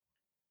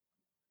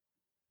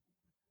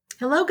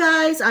Hello,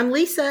 guys. I'm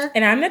Lisa.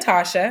 And I'm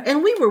Natasha.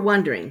 And we were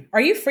wondering,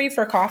 are you free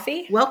for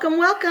coffee? Welcome.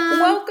 Welcome,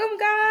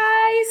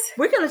 guys.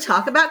 We're going to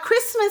talk about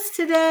Christmas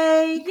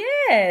today.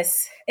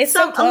 Yes. It's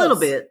so close. A little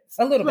bit.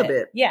 A little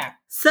bit. Yeah.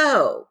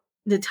 So,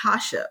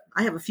 Natasha,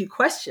 I have a few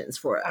questions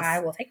for us. I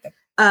will take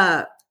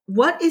them.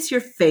 What is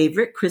your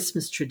favorite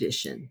Christmas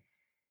tradition?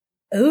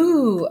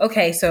 Ooh,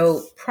 okay.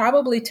 So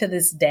probably to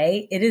this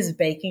day, it is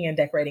baking and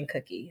decorating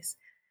cookies.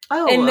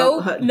 Oh, and no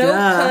pun.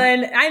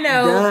 I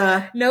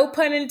know, no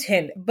pun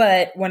intended.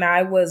 But when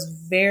I was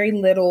very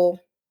little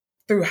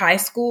through high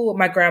school,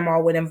 my grandma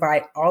would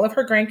invite all of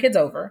her grandkids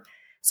over.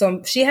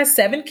 So she has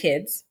 7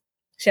 kids.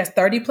 She has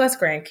 30 plus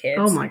grandkids.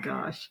 Oh my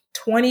gosh.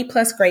 20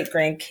 plus great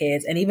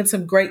grandkids and even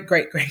some great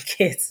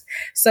grandkids.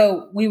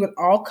 So we would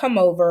all come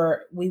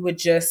over. We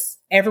would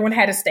everyone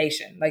had a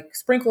station, like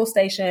sprinkle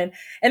station,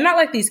 and not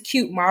like these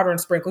cute modern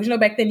sprinkles. You know,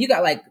 back then you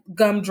got like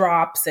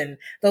gumdrops and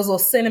those little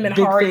cinnamon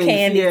big hard things,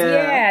 candies.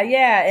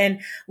 Yeah.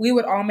 And we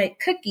would all make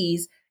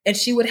cookies and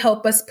she would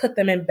help us put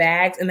them in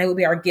bags and they would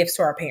be our gifts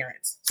to our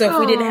parents. So if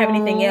we didn't have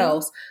anything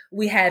else,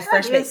 we had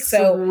fresh baked.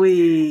 So,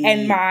 sweet.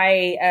 And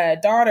my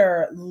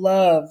daughter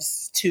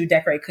loves to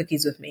decorate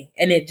cookies with me,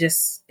 and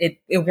it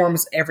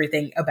warms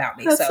everything about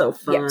me. That's so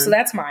fun. Yeah, so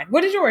that's mine.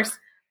 What is yours?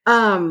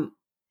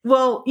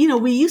 Well,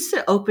 we used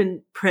to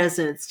open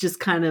presents, just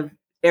kind of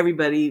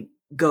everybody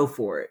go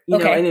for it, you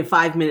know, and in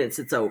 5 minutes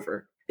it's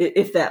over,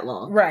 if that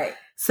long. Right.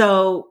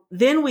 So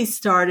then we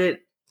started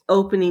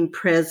opening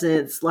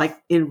presents like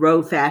in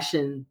row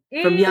fashion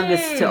from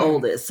youngest to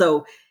oldest.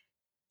 So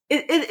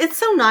it's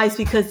so nice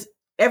because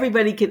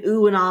everybody can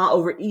ooh and ah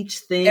over each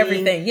thing.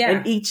 Everything, yeah.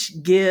 And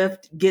each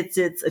gift gets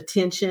its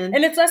attention.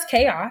 And it's less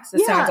chaos,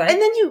 it sounds like.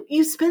 And then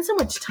you spend so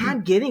much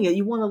time getting it.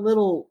 You want a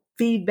little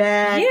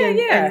feedback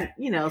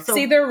and so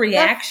see their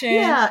reaction.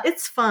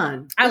 It's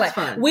fun.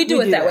 Fun. We do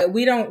it that way.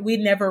 We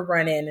never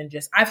run in and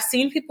just, I've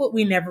seen people,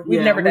 we've never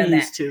done that. We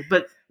used to,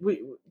 but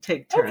we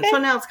take turns. Okay. So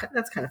now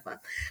that's kind of fun.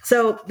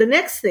 So the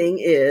next thing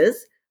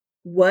is,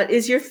 what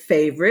is your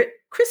favorite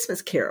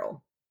Christmas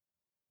carol?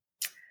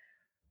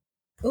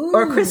 Ooh,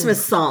 or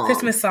Christmas song?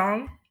 Christmas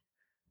song?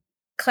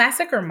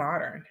 Classic or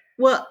modern?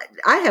 Well,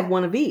 I have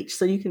one of each,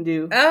 so you can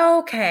do.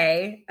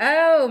 Okay.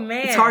 Oh,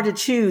 man. It's hard to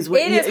choose.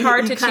 It is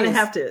hard to choose. You kind of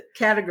have to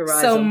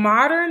categorize So them.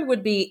 modern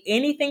would be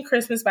Anything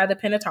Christmas by the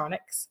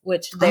Pentatonix,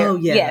 which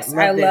yes,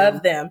 I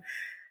love them.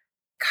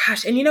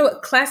 Gosh, and you know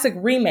what? Classic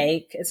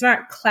remake, it's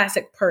not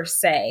classic per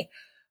se,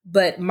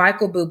 but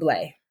Michael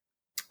Bublé.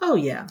 Oh,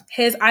 yeah.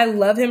 I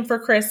love him for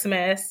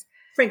Christmas.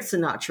 Frank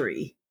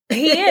Sinatra.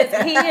 He is.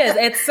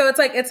 It's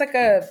like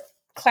a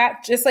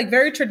just like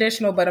very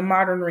traditional, but a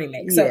modern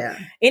remake. So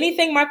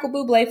anything Michael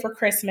Bublé for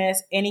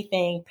Christmas,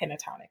 anything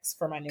Pentatonix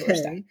for my newer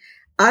stuff.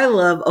 I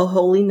love A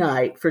Holy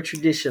Night for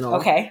traditional.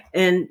 Okay.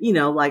 And,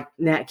 like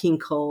Nat King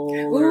Cole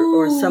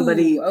or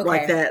somebody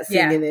like that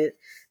singing it.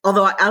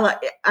 Although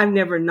I've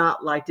never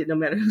not liked it, no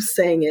matter who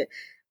sang it.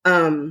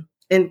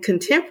 And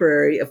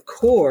contemporary, of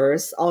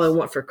course, All I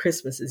Want for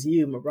Christmas Is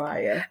You,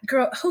 Mariah.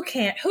 Girl, who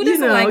can't? Who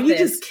doesn't like this? You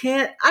just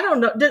can't. I don't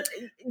know.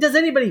 Does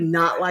anybody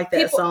not like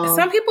that song?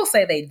 Some people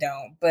say they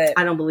don't, but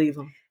I don't believe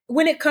them.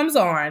 When it comes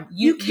on,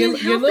 your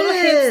little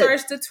head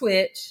starts to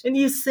twitch. And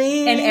you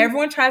sing. And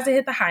everyone tries to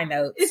hit the high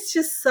notes. It's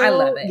just so... I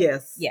love it.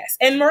 Yes.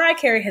 And Mariah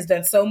Carey has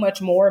done so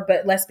much more,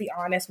 but let's be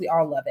honest, we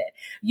all love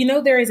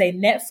it. There is a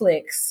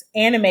Netflix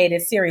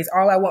animated series,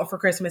 All I Want for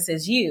Christmas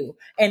Is You,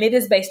 and it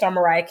is based on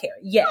Mariah Carey.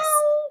 Yes.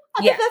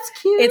 I think that's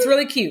cute. It's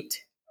really cute.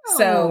 Oh,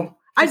 so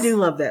I do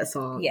love that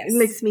song. Yes. It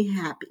makes me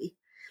happy.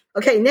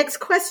 Okay, next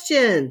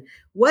question.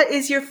 What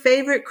is your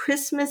favorite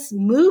Christmas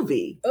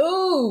movie?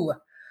 Ooh.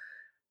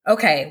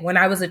 Okay, when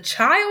I was a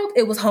child,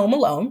 it was Home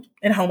Alone.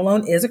 And Home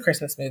Alone is a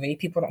Christmas movie.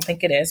 People don't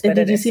think it is, but and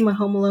did you see my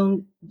Home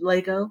Alone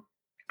Lego?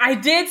 I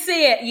did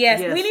see it. Yes.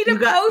 We need to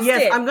post it.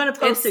 Yes, I'm going to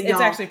post it, y'all.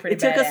 It's actually pretty It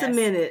took us a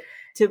minute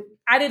to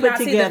I did not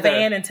see the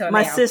van until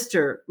my now.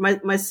 Sister,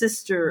 my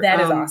sister. That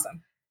is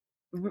awesome.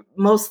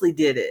 Mostly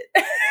did it.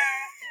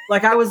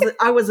 Like I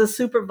was a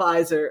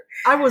supervisor.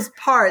 I was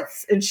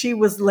parts and she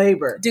was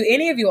labor. Do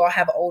any of you all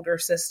have older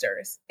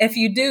sisters? If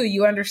you do,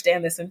 you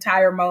understand this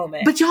entire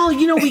moment. But y'all,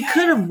 we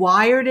could have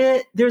wired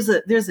it. There's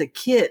a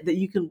kit that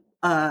you can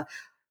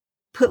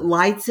put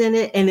lights in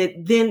it and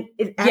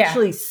it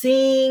actually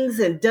sings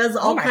and does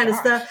all kind of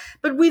stuff.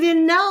 But we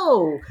didn't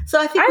know.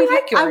 So I think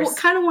I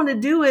kind of want to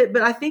do it,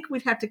 but I think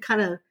we'd have to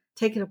kind of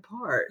take it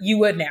apart. You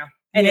would now.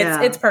 And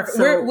it's perfect.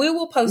 So we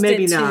will post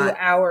it to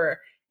our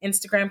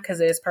Instagram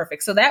because it is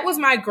perfect. So that was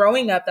my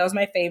growing up. That was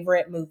my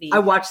favorite movie. I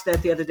watched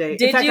that the other day.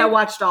 In fact, I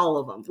watched all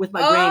of them with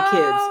my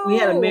grandkids. We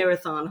had a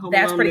marathon.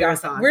 That's pretty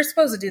awesome. We're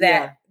supposed to do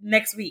that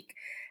next week.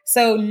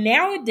 So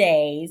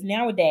nowadays,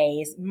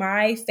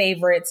 my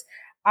favorites,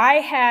 I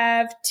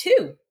have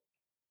 2.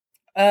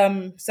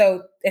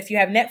 So if you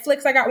have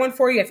Netflix, I got one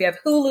for you. If you have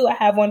Hulu, I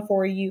have one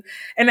for you.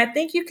 And I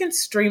think you can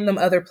stream them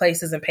other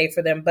places and pay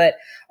for them. But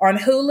on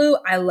Hulu,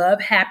 I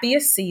love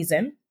Happiest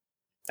Season.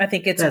 I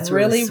think it's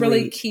really,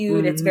 really cute.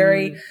 Mm-hmm. It's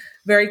very,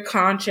 very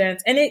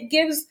conscious. And it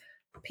gives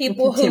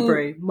people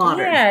contemporary,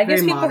 modern. Yeah, I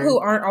guess people modern. who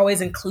aren't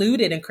always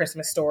included in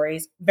Christmas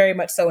stories, very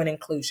much so an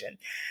inclusion.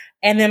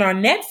 And then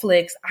on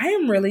Netflix, I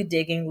am really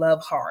digging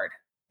Love Hard.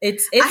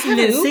 It's I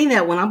haven't new. seen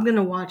that one. I'm going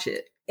to watch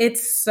it.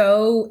 It's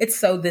so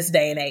this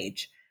day and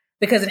age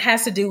because it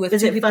has to do with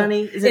Is two it people.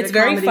 funny? Is it it's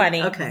very comedy?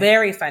 funny, Okay.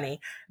 Very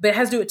funny. But it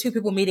has to do with two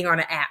people meeting on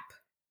an app.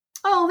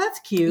 Oh, that's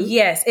cute.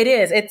 Yes, it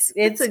is. It's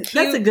cute.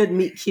 That's a good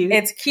meet cute.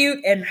 It's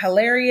cute and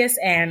hilarious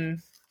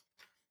and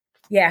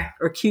yeah.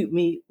 Or cute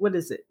meet. What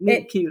is it?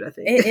 Meet cute, I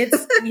think.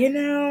 It's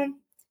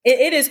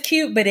it is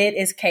cute, but it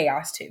is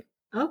chaos too.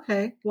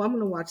 Okay. Well, I'm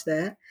going to watch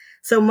that.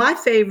 So my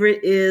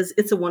favorite is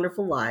It's a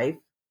Wonderful Life.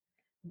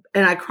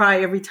 And I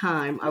cry every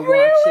time I watch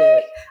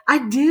it.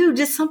 I do.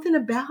 Just something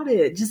about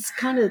it just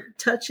kind of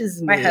touches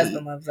me. My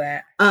husband loves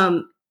that.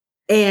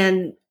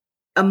 And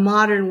a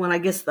modern one, I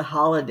guess, The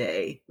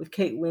Holiday with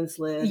Kate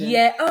Winslet.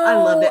 Yeah. Oh, I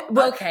love it.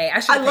 But okay.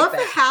 I love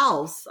the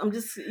house. I'm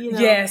just,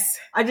 Yes.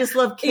 I just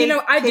love Kate.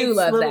 I do Kate's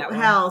love little that one.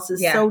 house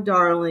is so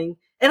darling.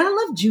 And I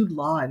love Jude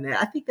Law in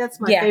that. I think that's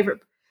my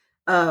favorite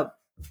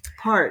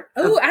part.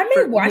 Oh, I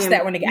may watch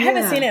that one again. I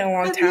haven't seen it in a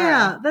long time.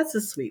 Yeah, that's a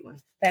sweet one.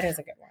 That is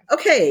a good one.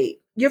 Okay.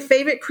 Your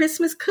favorite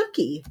Christmas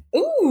cookie?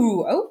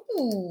 Oh,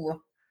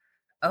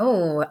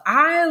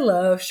 I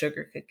love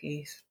sugar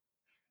cookies.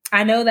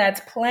 I know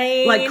that's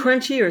plain. Like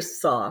crunchy or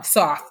soft?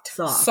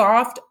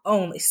 Soft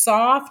only.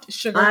 Soft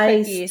sugar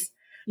cookies.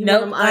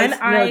 No,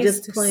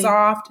 uniced,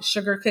 soft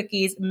sugar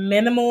cookies.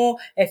 Minimal.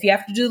 If you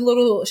have to do a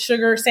little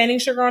sugar, standing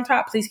sugar on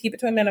top, please keep it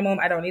to a minimum.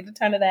 I don't need a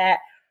ton of that.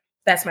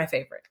 That's my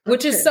favorite,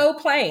 which is so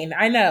plain.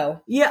 I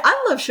know. Yeah,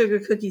 I love sugar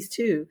cookies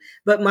too.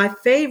 But my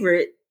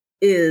favorite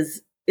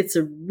is it's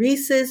a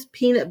Reese's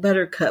peanut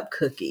butter cup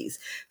cookies.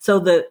 So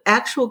the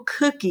actual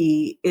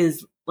cookie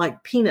is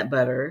like peanut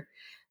butter,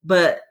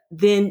 but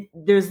then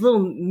there's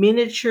little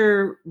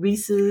miniature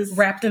Reese's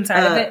wrapped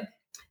inside of it.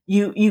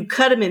 You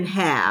cut them in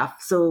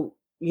half, so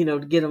to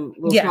get them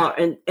a little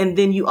smaller, and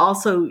then you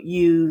also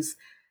use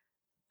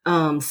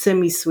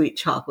semi-sweet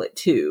chocolate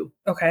too.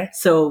 Okay,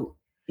 so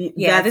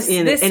that's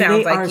in it, and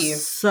they are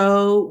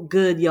so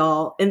good,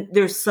 y'all, and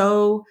they're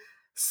so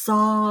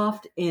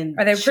soft and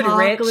are they pretty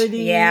rich?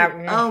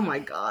 Yeah. Oh my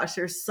gosh,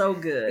 they're so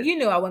good.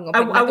 I wasn't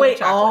gonna. I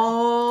wait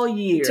all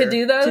year to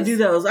do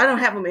those. I don't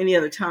have them any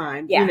other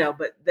time. Yeah.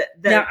 But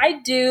now I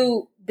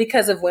do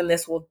because of when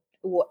this will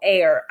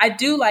air. I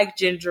do like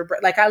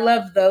gingerbread. Like I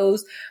love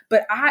those,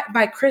 but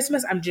by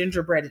Christmas I'm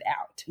gingerbreaded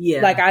out.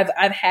 Yeah. Like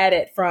I've had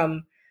it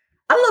from.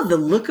 I love the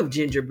look of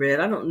gingerbread.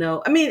 I don't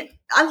know. I mean,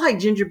 I like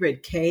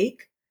gingerbread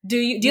cake. Do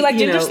you like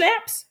ginger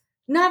snaps?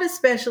 Not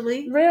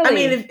especially. Really? I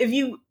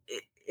mean,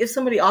 if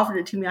somebody offered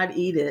it to me, I'd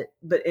eat it,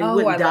 but it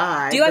wouldn't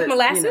die. Do you like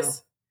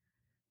molasses?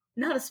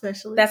 Not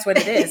especially. That's what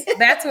it is.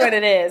 That's what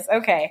it is.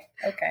 Okay.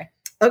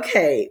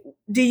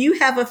 Do you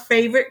have a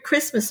favorite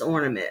Christmas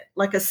ornament,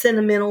 like a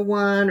sentimental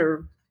one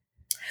or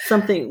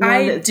something?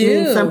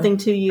 Means something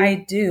to you.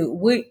 I do.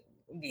 We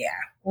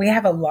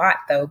have a lot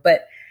though,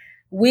 but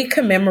we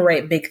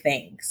commemorate big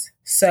things.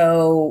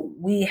 So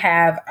we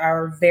have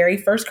our very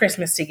first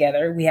Christmas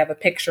together. We have a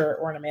picture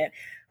ornament.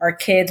 Our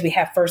kids, we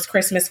have first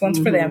Christmas ones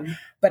for them.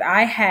 But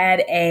I had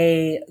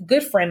a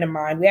good friend of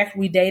mine.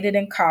 We dated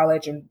in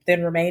college and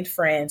then remained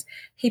friends.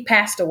 He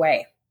passed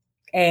away.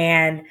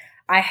 And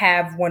I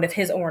have one of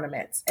his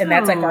ornaments. And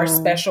that's like our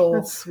special.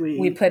 That's sweet.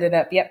 We put it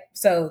up. Yep.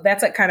 So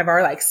that's like kind of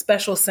our like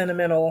special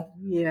sentimental.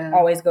 Yeah.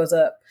 Always goes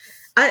up.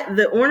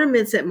 The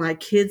ornaments that my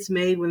kids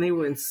made when they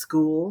were in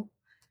school,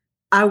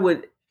 I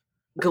would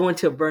go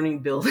into a burning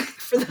building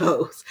for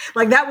those.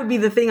 Like that would be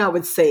the thing I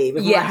would save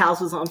if my house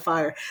was on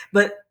fire.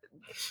 But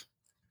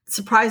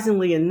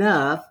surprisingly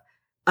enough,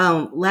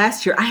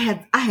 last year I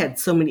had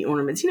so many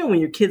ornaments. When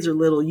your kids are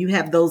little, you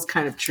have those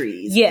kind of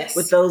trees. Yes.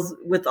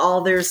 With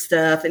all their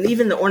stuff. And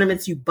even the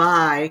ornaments you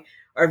buy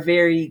are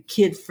very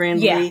kid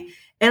friendly. Yeah.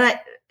 And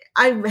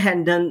I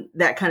hadn't done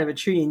that kind of a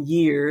tree in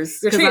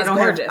years. Your tree is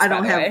gorgeous. I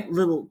don't have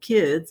little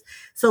kids.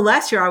 So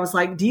last year I was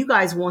like, do you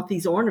guys want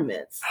these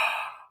ornaments?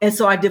 And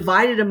so I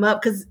divided them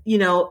up because,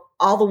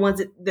 all the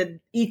ones that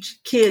each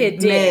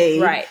kid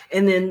made. Right.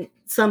 And then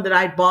some that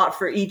I bought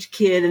for each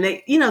kid. And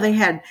they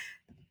had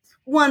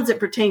ones that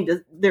pertained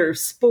to their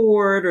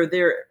sport or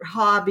their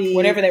hobby.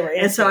 Whatever they were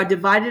into. And so I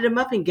divided them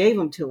up and gave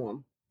them to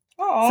them.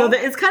 Aww. So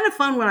it's kind of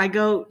fun when I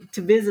go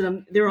to visit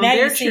them. They're on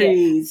their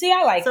trees. See,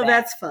 I like that. So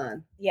that's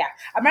fun. Yeah.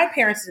 My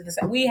parents did this.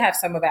 We have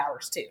some of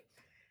ours too.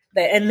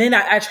 And then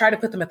I try to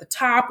put them at the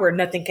top where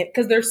nothing can,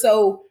 because they're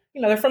so,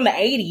 they're from the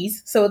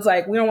 80s. So it's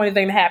like, we don't want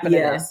anything to happen to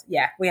this.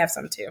 Yeah, we have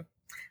some too.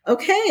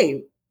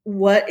 Okay.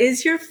 What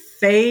is your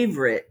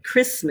favorite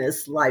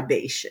Christmas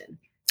libation?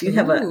 Do you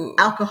have an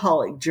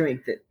alcoholic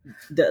drink that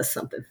does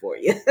something for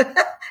you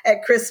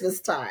at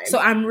Christmas time? So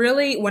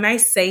when I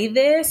say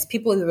this,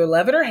 people either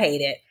love it or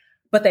hate it,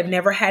 but they've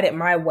never had it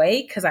my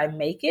way because I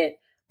make it.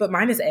 but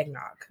mine is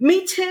eggnog.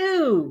 Me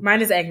too.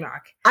 Mine is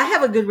eggnog. I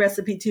have a good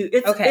recipe too.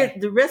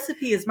 The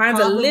recipe is mine's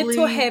a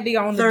little heavy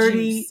on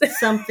 30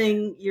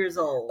 something years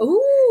old.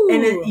 Ooh.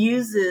 And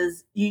you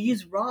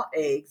use raw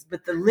eggs,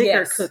 but the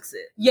liquor cooks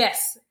it.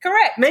 Yes,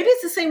 correct. Maybe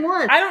it's the same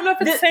one. I don't know if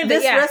it's the same.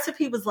 This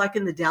recipe was like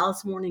in the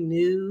Dallas Morning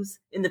News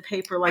in the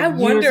paper like I years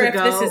wonder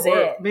ago. If this is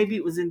it. Maybe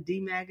it was in D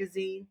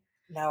Magazine.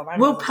 No,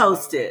 we'll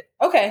post it.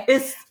 Okay. That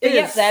is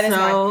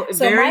so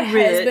very my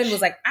rich. husband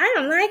was like, I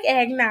don't like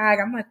eggnog.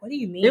 I'm like, what do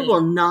you mean? It will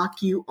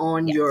knock you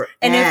on your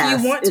and ass.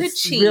 If you want to it's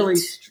cheat, really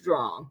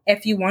strong.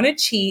 If you want to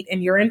cheat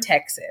and you're in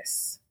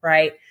Texas,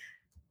 right?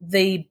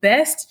 The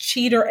best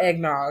cheater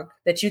eggnog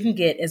that you can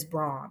get is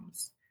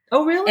Brahms.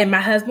 Oh, really? And my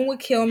husband would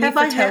kill me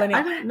for telling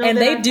me. And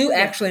they do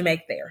actually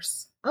make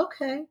theirs.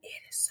 Okay.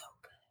 It is so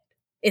good.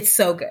 It's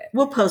so good.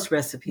 We'll post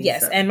recipes.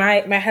 Yes, and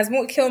my husband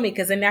would kill me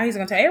because then now he's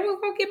going to tell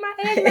everyone go get my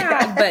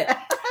eggnog. But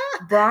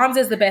Brahms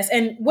is the best.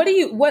 And what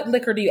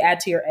liquor do you add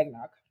to your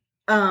eggnog?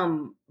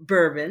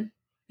 Bourbon.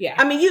 Yeah,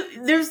 I mean you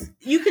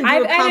can do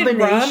I've a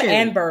combination. Added rum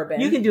and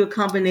bourbon. You can do a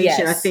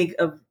combination. I think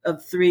of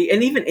three,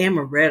 and even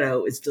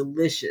amaretto is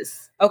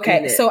delicious.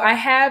 Okay, so I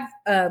have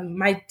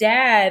my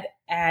dad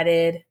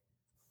added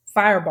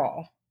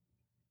Fireball.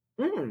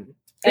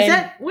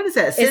 What is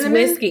that? Cinnamon?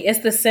 It's whiskey. It's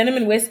the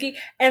cinnamon whiskey,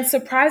 and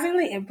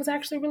surprisingly, it was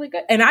actually really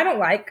good. And I don't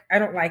like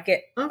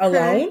it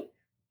alone,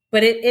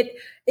 but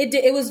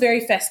it was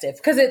very festive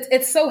because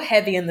it's so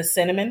heavy in the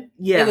cinnamon.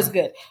 Yeah, it was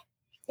good.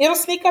 It'll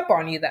sneak up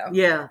on you though.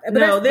 Yeah,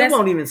 but they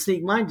won't even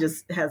sneak. Mine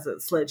just has a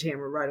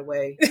sledgehammer right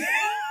away.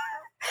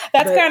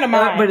 That's kind of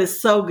mine, but it's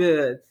so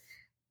good.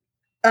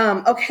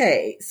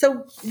 Okay,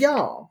 so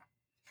y'all,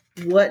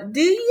 what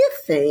do you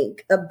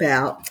think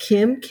about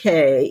Kim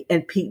K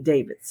and Pete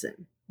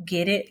Davidson?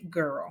 Get it,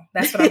 girl.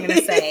 That's what I'm going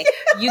to say.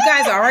 You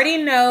guys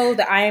already know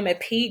that I am a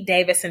Pete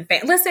Davidson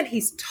fan. Listen,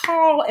 he's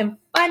tall and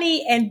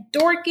funny and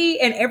dorky,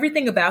 and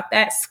everything about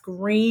that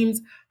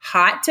screams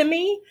hot to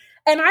me.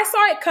 And I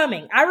saw it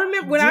coming. I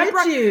remember when I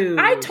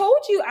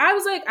told you, I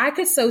was like, I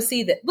could so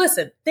see that.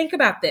 Listen, think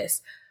about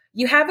this.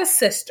 You have a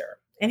sister,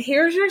 and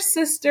here's your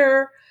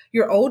sister,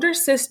 your older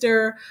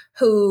sister,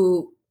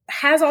 who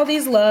has all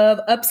these love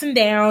ups and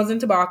downs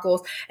and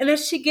debacles. And then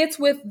she gets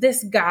with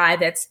this guy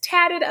that's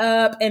tatted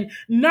up and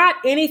not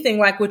anything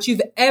like what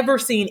you've ever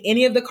seen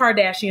any of the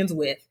Kardashians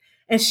with.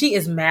 And she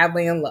is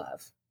madly in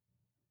love.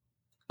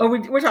 Oh,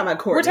 we're talking about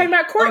Kourtney. We're talking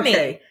about Kourtney.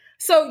 Okay.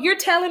 So you're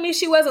telling me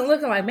she wasn't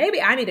looking like,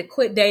 maybe I need to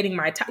quit dating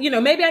my type.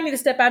 Maybe I need to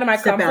step out of my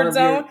comfort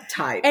zone.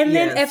 Type. And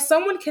then if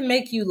someone can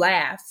make you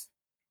laugh,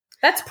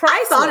 that's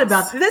priceless. I thought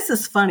about this.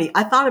 Is funny.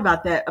 I thought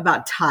about that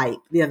about type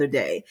the other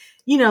day.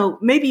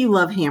 Maybe you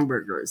love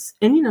hamburgers,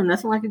 and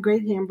nothing like a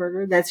great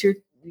hamburger. That's your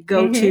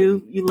go-to.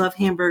 Mm-hmm. You love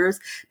hamburgers,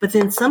 but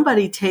then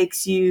somebody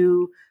takes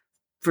you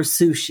for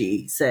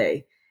sushi,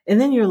 say, and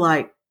then you're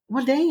like,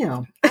 "Well,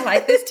 damn, I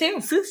like this too.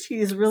 Sushi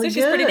is really Sushi's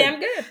good. pretty damn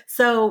good."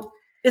 So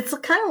it's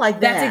kind of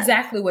like that. That's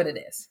exactly what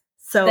it is.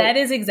 So that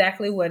is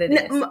exactly what it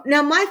is.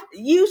 Now,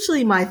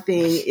 usually my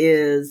thing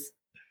is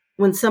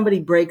when somebody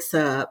breaks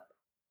up.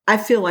 I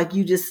feel like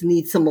you just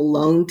need some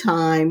alone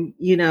time,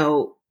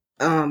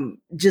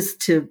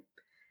 just to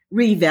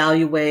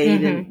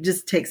reevaluate and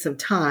just take some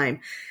time.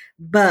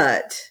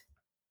 But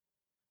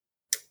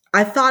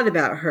I thought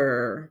about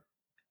her,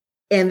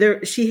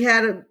 and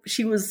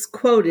she was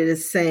quoted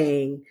as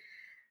saying,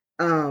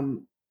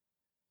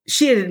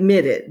 she had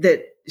admitted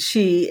that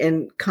she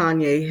and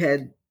Kanye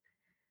had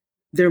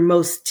their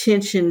most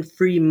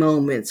tension-free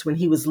moments when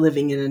he was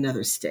living in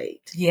another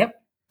state. Yep.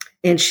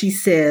 And she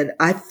said,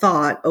 I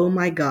thought, oh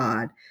my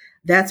God,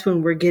 that's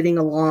when we're getting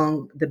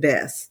along the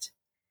best.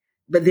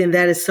 But then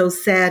that is so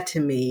sad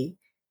to me.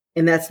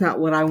 And that's not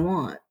what I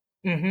want.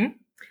 Mm-hmm.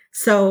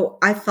 So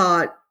I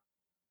thought,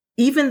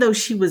 even though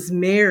she was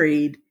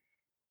married,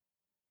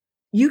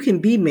 you can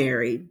be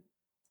married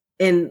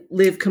and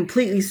live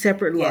completely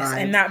separate lives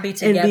and not be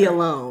together and be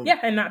alone. Yeah,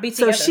 and not be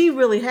together. So she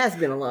really has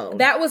been alone.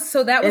 That was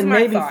and my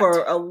maybe thought.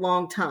 For a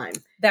long time.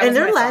 And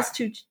their last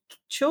two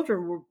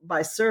children were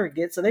by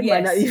surrogate, so they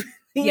might not even.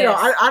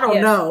 I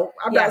don't know.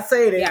 I'm not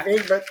saying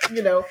anything, but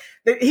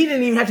he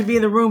didn't even have to be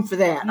in the room for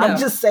that. No, I'm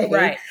just saying.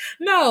 Right?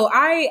 No,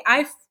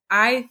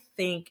 I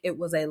think it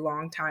was a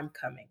long time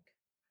coming.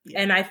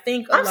 Yeah. And I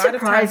think I'm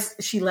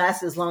surprised she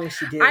lasted as long as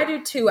she did. I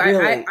do too.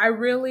 Really. I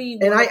really,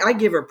 and I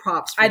give her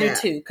props for that. I do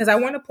too, because I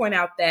want to point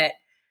out that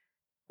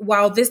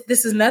while this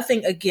is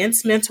nothing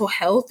against mental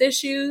health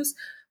issues,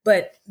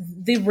 but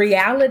the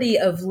reality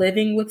of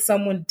living with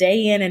someone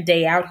day in and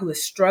day out who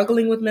is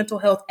struggling with mental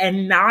health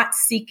and not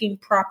seeking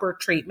proper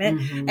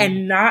treatment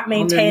and not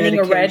maintaining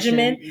a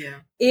regimen,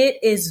 it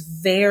is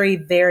very,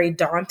 very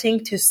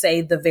daunting, to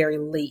say the very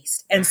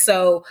least. And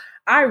so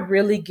I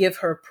really give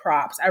her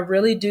props. I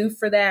really do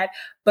for that.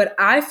 But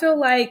I feel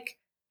like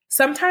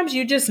sometimes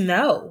you just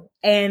know,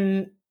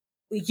 and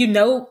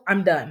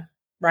I'm done.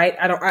 Right?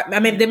 I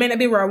mean, they may not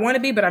be where I want to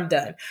be, but I'm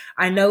done.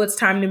 I know it's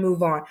time to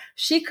move on.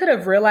 She could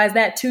have realized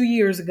that 2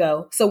 years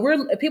ago. So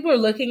people are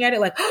looking at it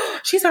like, oh,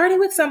 she's already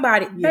with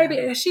somebody. Yeah.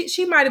 Maybe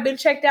she might have been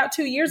checked out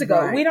 2 years ago.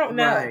 Right, we don't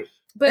know. Right.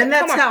 And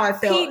that's how I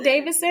felt. Pete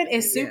Davidson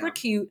is super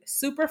cute,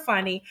 super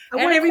funny. I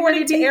want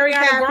everybody to be Ariana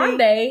happy.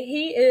 Grande,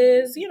 he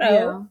is,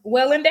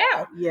 well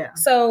endowed. Yeah.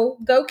 So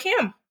go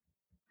Kim.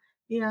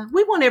 Yeah,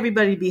 we want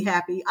everybody to be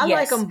happy. I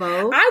like them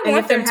both. I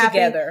want them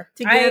together.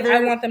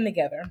 I want them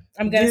together.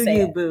 I'm going to say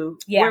you, boo.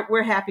 Yeah.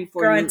 We're happy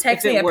for Girl, you. And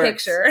text me a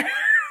picture.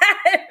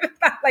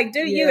 Like,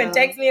 you and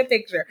text me a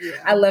picture. Yeah.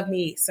 I love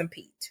me some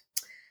Pete.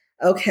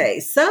 Okay,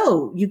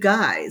 so you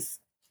guys,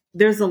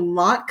 there's a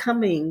lot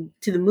coming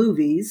to the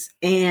movies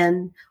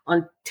and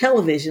on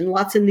television,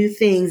 lots of new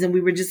things. And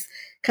we were just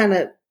kind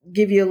of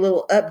give you a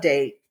little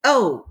update.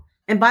 Oh,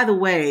 and by the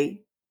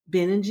way,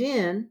 Ben and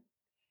Jen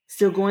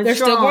still going strong. They're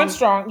still going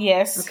strong,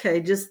 yes. Okay,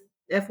 just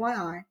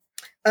FYI.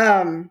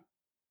 And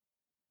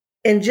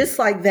Just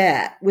Like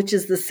That, which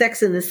is the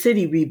Sex and the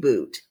City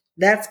reboot,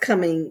 that's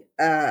coming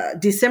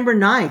December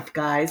 9th,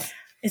 guys.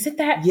 Is it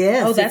that?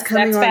 Yes, it's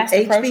coming on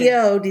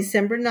HBO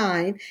December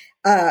 9th.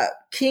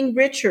 King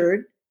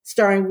Richard,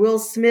 starring Will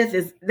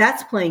Smith,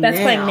 that's playing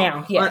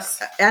now,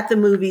 yes. At the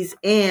movies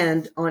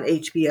and on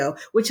HBO,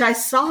 which I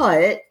saw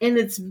it, and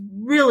it's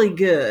really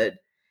good.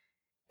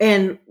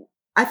 And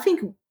I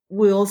think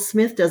Will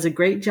Smith does a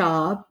great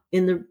job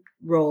in the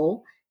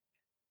role.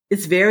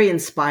 It's very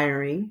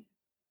inspiring.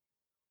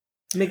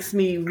 Makes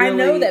me really... I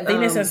know that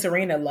Venus and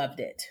Serena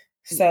loved it.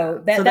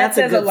 So that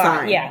says a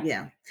lot. Sign.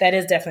 Yeah. That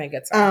is definitely a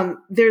good sign.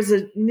 There's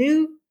a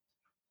new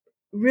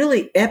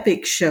really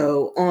epic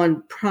show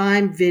on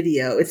Prime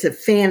Video. It's a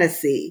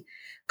fantasy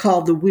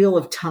called The Wheel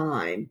of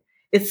Time.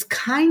 It's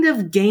kind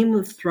of Game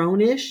of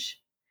Thrones-ish.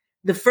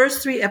 The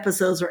first 3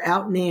 episodes are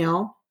out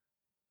now.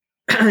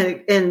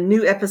 And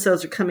new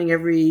episodes are coming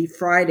every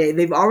Friday.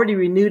 They've already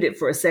renewed it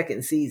for a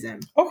second season.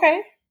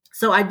 Okay.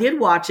 So I did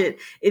watch it.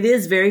 It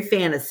is very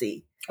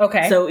fantasy.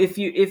 Okay. So if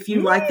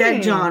you like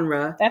that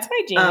genre, that's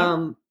my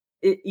jam.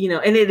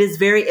 And it is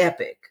very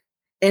epic.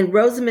 And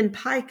Rosamund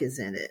Pike is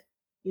in it.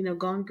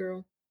 Gone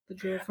Girl, the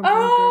girl from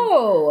Gone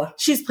Girl.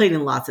 She's played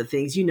in lots of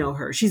things. You know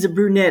her. She's a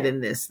brunette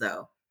in this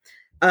though.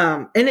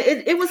 And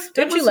it was.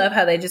 Don't you love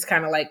how they just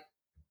kind of like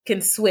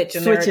can switch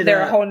and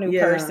they're a whole new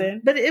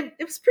person? But it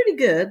was pretty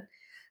good.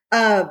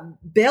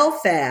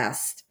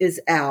 Belfast is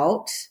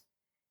out,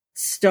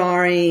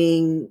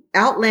 starring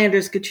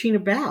Outlander's Katrina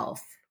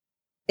Balfe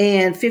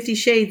and 50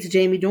 Shades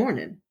Jamie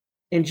Dornan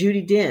and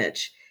Judi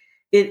Dench.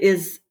 It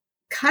is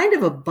kind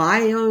of a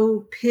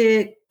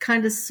biopic,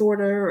 kind of,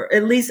 sort of, or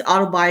at least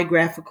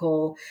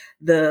autobiographical.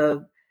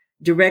 The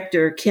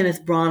director,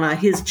 Kenneth Branagh,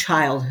 his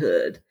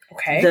childhood.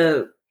 Okay.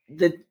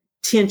 The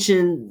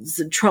tensions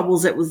and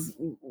troubles that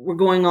were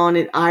going on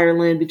in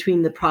Ireland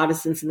between the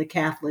Protestants and the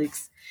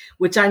Catholics,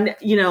 which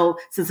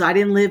since I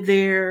didn't live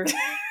there,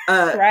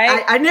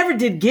 right? I never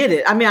did get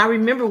it. I mean, I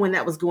remember when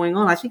that was going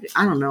on.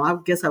 I don't know. I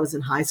guess I was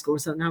in high school or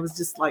something. I was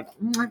just like,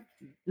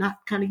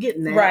 not kind of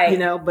getting that, right?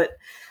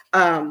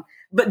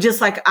 But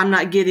just like I'm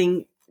not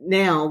getting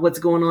now what's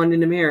going on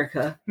in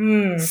America.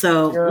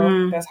 So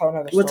girl, that's a whole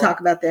nother story. We'll talk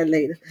about that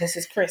later. This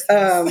is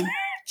Christmas.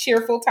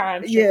 Cheerful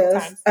times.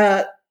 Yes.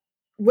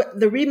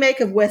 The remake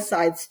of West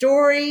Side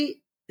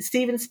Story,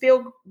 Steven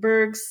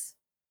Spielberg's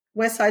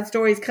West Side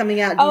Story is coming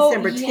out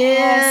December 10th.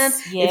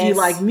 Yes. If you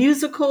like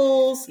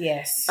musicals,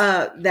 yes,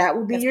 that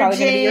will be your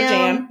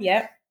jam.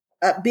 Yep.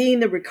 Being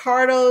the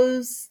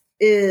Ricardos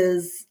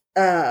is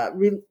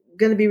going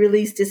to be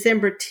released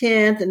December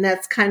 10th, and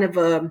that's kind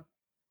of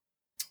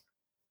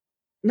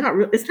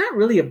it's not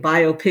really a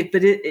biopic,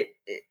 but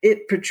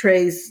it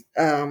portrays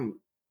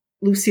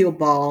Lucille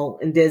Ball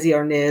and Desi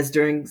Arnaz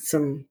during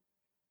some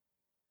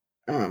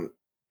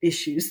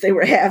issues they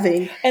were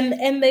having,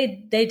 and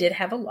they did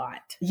have a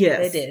lot. Yes,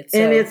 they did. So.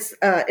 And it's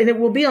and it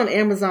will be on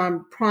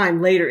Amazon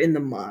Prime later in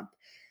the month.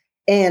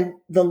 And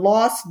The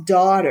Lost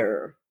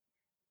Daughter,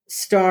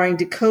 starring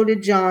Dakota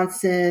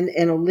Johnson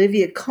and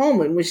Olivia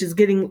Colman, which is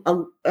getting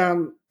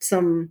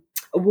some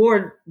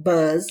award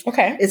buzz.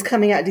 Okay, is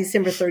coming out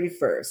December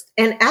 31st.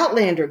 And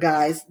Outlander,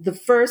 guys, the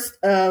first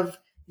of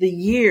the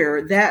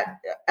year that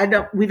I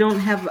don't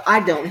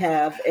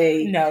have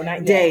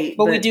a date,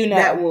 but we do know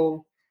that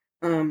will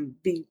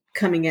be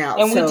coming out.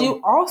 And we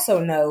do also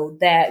know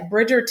that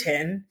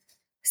Bridgerton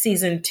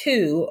season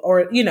 2,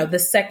 or the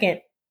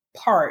second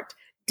part,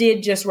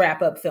 did just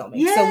wrap up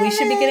filming. Yay! So we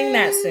should be getting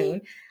that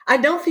soon. I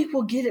don't think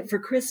we'll get it for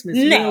Christmas,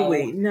 will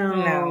we?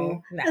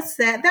 No. That's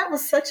sad. That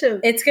was such a...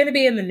 It's going to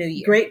be in the new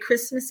year. Great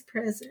Christmas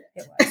present.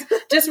 It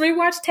was. Just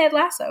rewatch Ted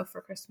Lasso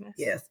for Christmas.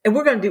 Yes. And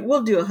we're going to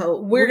do a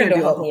whole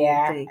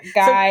thing.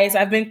 Guys,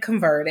 I've been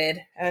converted.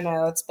 I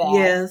know it's bad.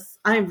 Yes.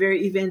 I am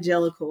very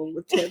evangelical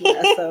with Ted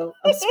Lasso.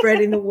 I'm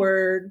spreading the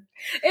word.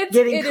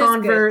 Getting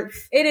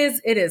converts. It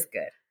is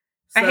good.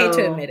 So, I hate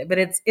to admit it, but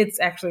it's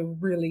actually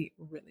really,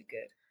 really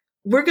good.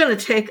 We're going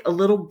to take a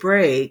little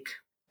break,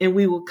 and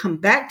we will come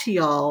back to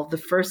y'all the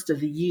first of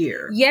the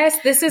year. Yes,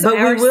 this is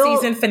our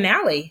season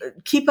finale.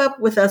 Keep up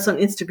with us on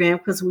Instagram,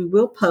 because we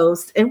will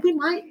post, and we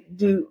might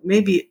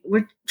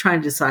we're trying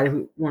to decide if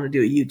we want to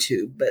do a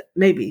YouTube, but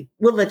maybe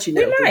we'll let you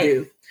know if we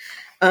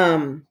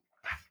do.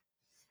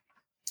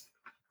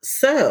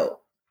 So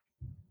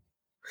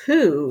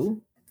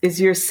who is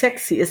your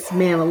sexiest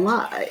man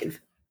alive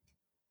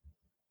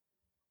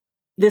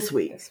this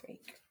week?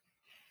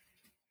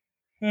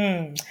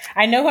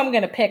 I know who I'm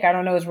going to pick. I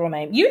don't know his real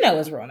name. You know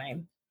his real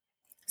name.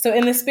 So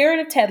in the spirit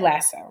of Ted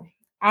Lasso,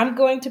 I'm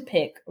going to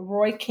pick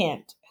Roy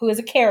Kent, who is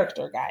a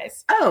character,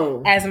 guys.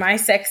 Oh. As my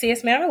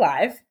sexiest man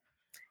alive.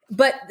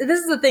 But this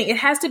is the thing. It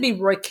has to be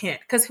Roy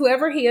Kent, because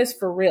whoever he is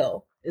for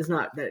real is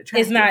not that attractive.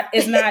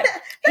 Is not.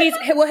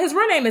 His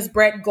real name is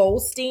Brett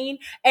Goldstein,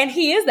 and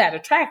he is that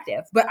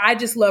attractive. But I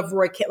just love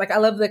Roy Kent. Like, I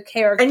love the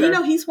character.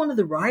 And he's one of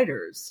the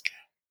writers,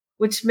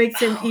 which makes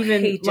him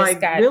even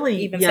really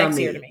even yummy.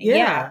 Sexier to me.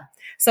 Yeah.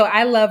 So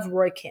I love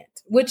Roy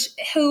Kent,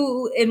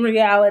 who in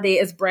reality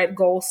is Brett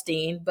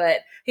Goldstein, but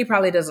he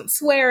probably doesn't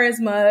swear as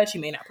much. He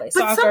may not play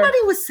soccer. But somebody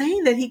was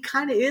saying that he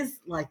kind of is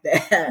like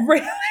that.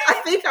 Really? I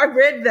think I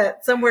read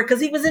that somewhere,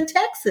 because he was in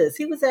Texas.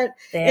 He was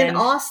in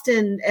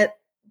Austin at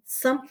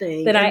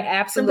something. Then I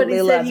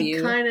absolutely love you.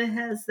 He kind of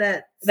has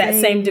that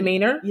same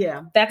demeanor.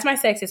 Yeah. That's my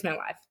sexiest man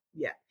alive.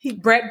 Yeah.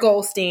 Brett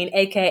Goldstein,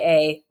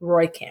 a.k.a.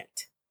 Roy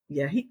Kent.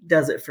 Yeah, he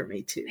does it for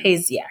me too.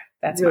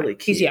 That's really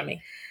cute. He's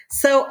yummy.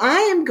 So I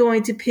am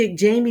going to pick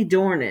Jamie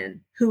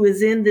Dornan, who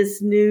is in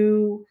this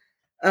new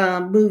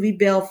movie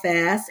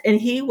Belfast, and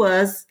he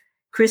was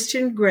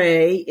Christian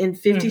Grey in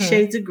 50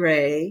 Shades of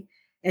Grey,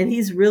 and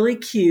he's really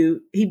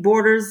cute. He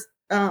borders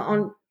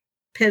on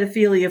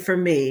pedophilia for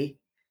me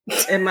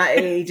at my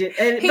age. He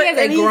is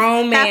a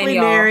grown man, happily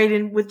married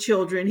and with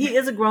children. He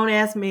is a grown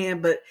ass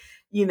man, but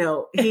he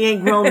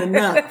ain't grown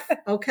enough.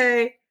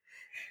 Okay,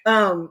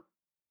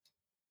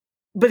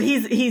 but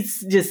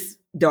he's just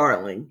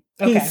darling.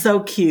 Okay. He's so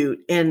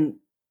cute. And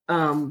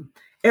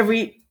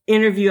every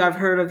interview I've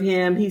heard of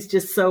him, he's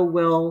just so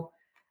well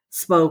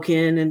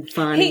spoken and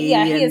funny. He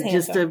is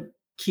just a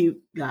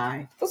cute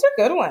guy. Those are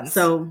good ones.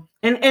 So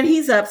and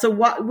he's up. So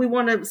we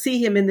want to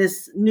see him in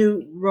this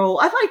new role.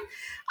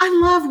 I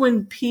love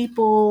when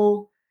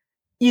people,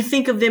 you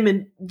think of them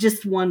in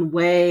just one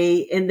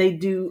way and they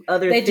do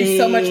other things. They do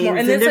so much more.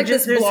 And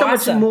there's so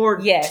much more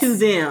to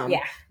them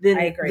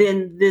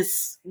than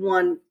this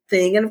one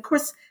thing. And of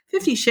course,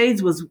 50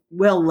 Shades was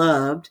well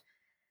loved,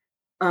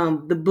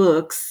 the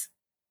books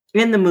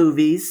and the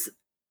movies,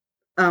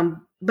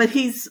 but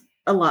he's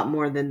a lot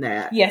more than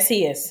that. Yes,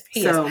 he is.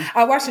 He is.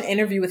 I watched an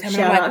interview with him,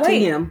 and I'm like,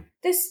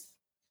 wait,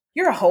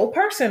 you're a whole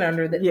person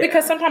under this. Yeah.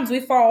 Because sometimes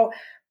we fall,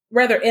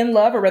 whether in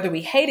love or whether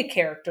we hate a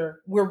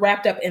character, we're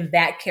wrapped up in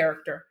that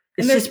character.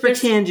 It's just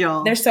pretend,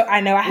 y'all.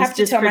 I know. I have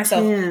to tell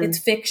myself, it's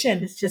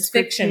fiction. It's just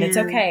fiction. Pretend.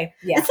 It's okay.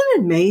 Yeah. Isn't it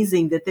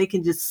amazing that they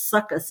can just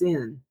suck us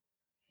in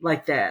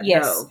like that?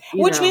 Yes.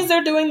 Which means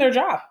they're doing their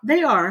job.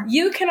 They are.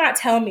 You cannot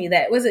tell me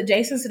that. Was it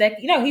Jason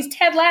Sudeikis? He's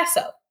Ted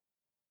Lasso.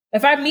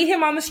 If I meet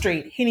him on the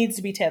street, he needs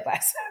to be Ted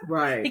Lasso.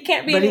 Right. He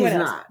can't be anyone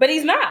else. But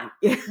he's not.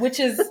 Which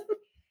is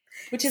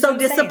so insane.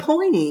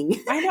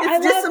 Disappointing. I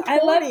know. I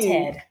love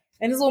Ted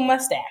and his little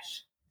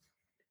mustache.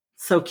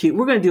 So cute.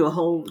 We're going to do a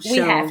whole show. We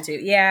have to.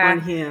 Yeah. On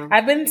him.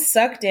 I've been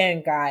sucked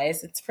in,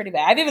 guys. It's pretty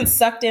bad. I've even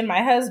sucked in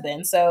my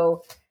husband.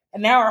 So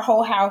now our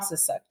whole house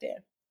is sucked in.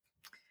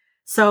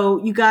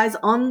 So you guys,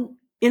 on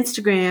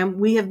Instagram,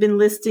 we have been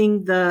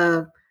listing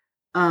our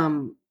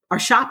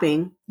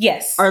shopping.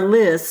 Yes. Our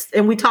list.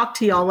 And we talked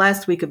to y'all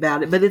last week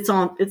about it, but it's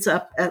up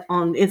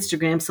on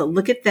Instagram. So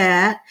look at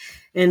that.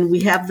 And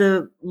we have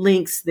the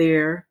links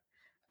there.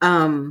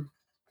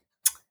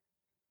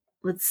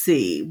 Let's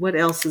see what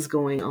else is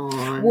going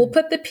on. We'll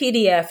put the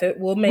PDF.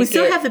 We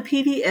still have the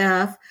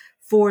PDF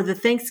for the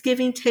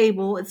Thanksgiving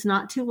table. It's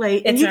not too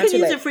late, and you can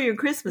use it for your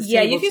Christmas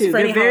table you can too.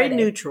 They're very holiday.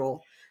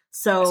 Neutral.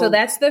 So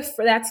that's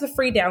the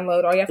free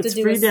download. All you have to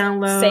do is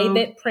save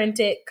it,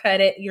 print it,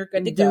 cut it. You're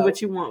good to go. Do what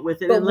you want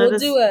with it, but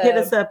and hit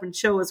us up and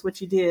show us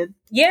what you did.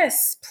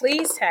 Yes,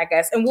 please tag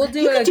us, and we'll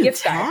do a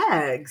gift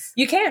tags.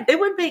 You can. It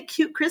would make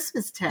cute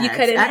Christmas tags. You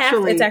cut it in half.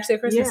 It's actually a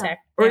Christmas tag,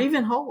 or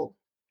even whole.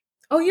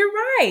 Oh, you're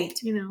right.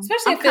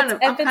 Especially if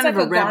it's like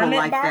a garment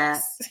like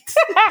box.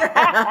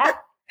 That.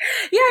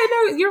 Yeah,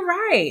 I know. You're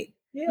right.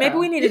 Yeah. Maybe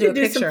we need to do a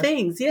picture. Some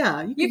things.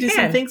 Yeah, you can do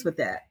some things with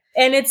that.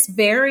 And it's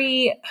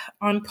very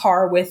on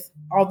par with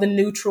all the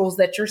neutrals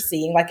that you're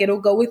seeing. Like, it'll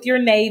go with your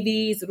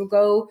navies. It'll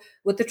go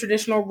with the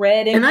traditional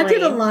red and green. I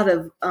did a lot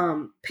of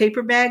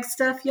paper bag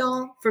stuff,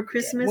 y'all, for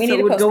Christmas. We need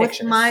to would go pictures.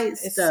 With my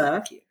it's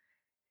stuff. So cute.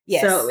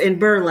 Yes. So in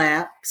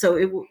burlap. So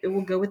it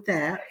will go with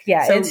that.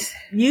 Yeah. So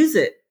use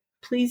it.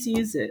 Please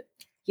use it.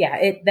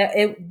 Yeah,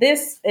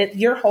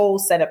 your whole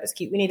setup is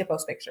cute. We need to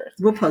post pictures.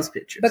 We'll post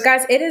pictures. But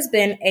guys, it has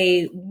been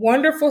a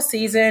wonderful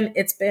season.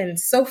 It's been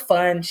so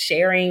fun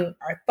sharing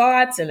our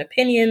thoughts and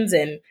opinions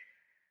and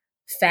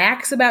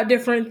facts about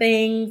different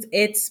things.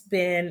 It's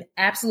been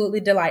absolutely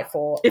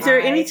delightful. If there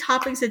are any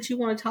topics that you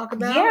want to talk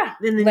about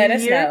in the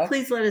new year,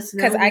 please let us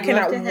know. Because I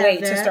cannot wait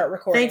to start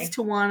recording. Thanks,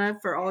 Tawana,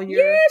 for all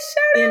your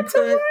shout out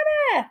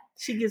Tawana.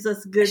 She gives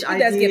us good ideas. She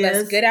does give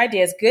us good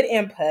ideas, good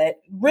input,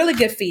 really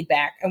good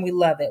feedback, and we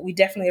love it. We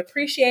definitely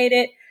appreciate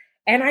it.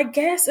 And I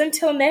guess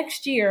until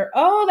next year.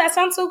 Oh, that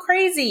sounds so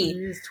crazy. It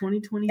is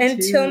 2022.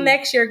 Until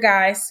next year,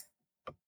 guys.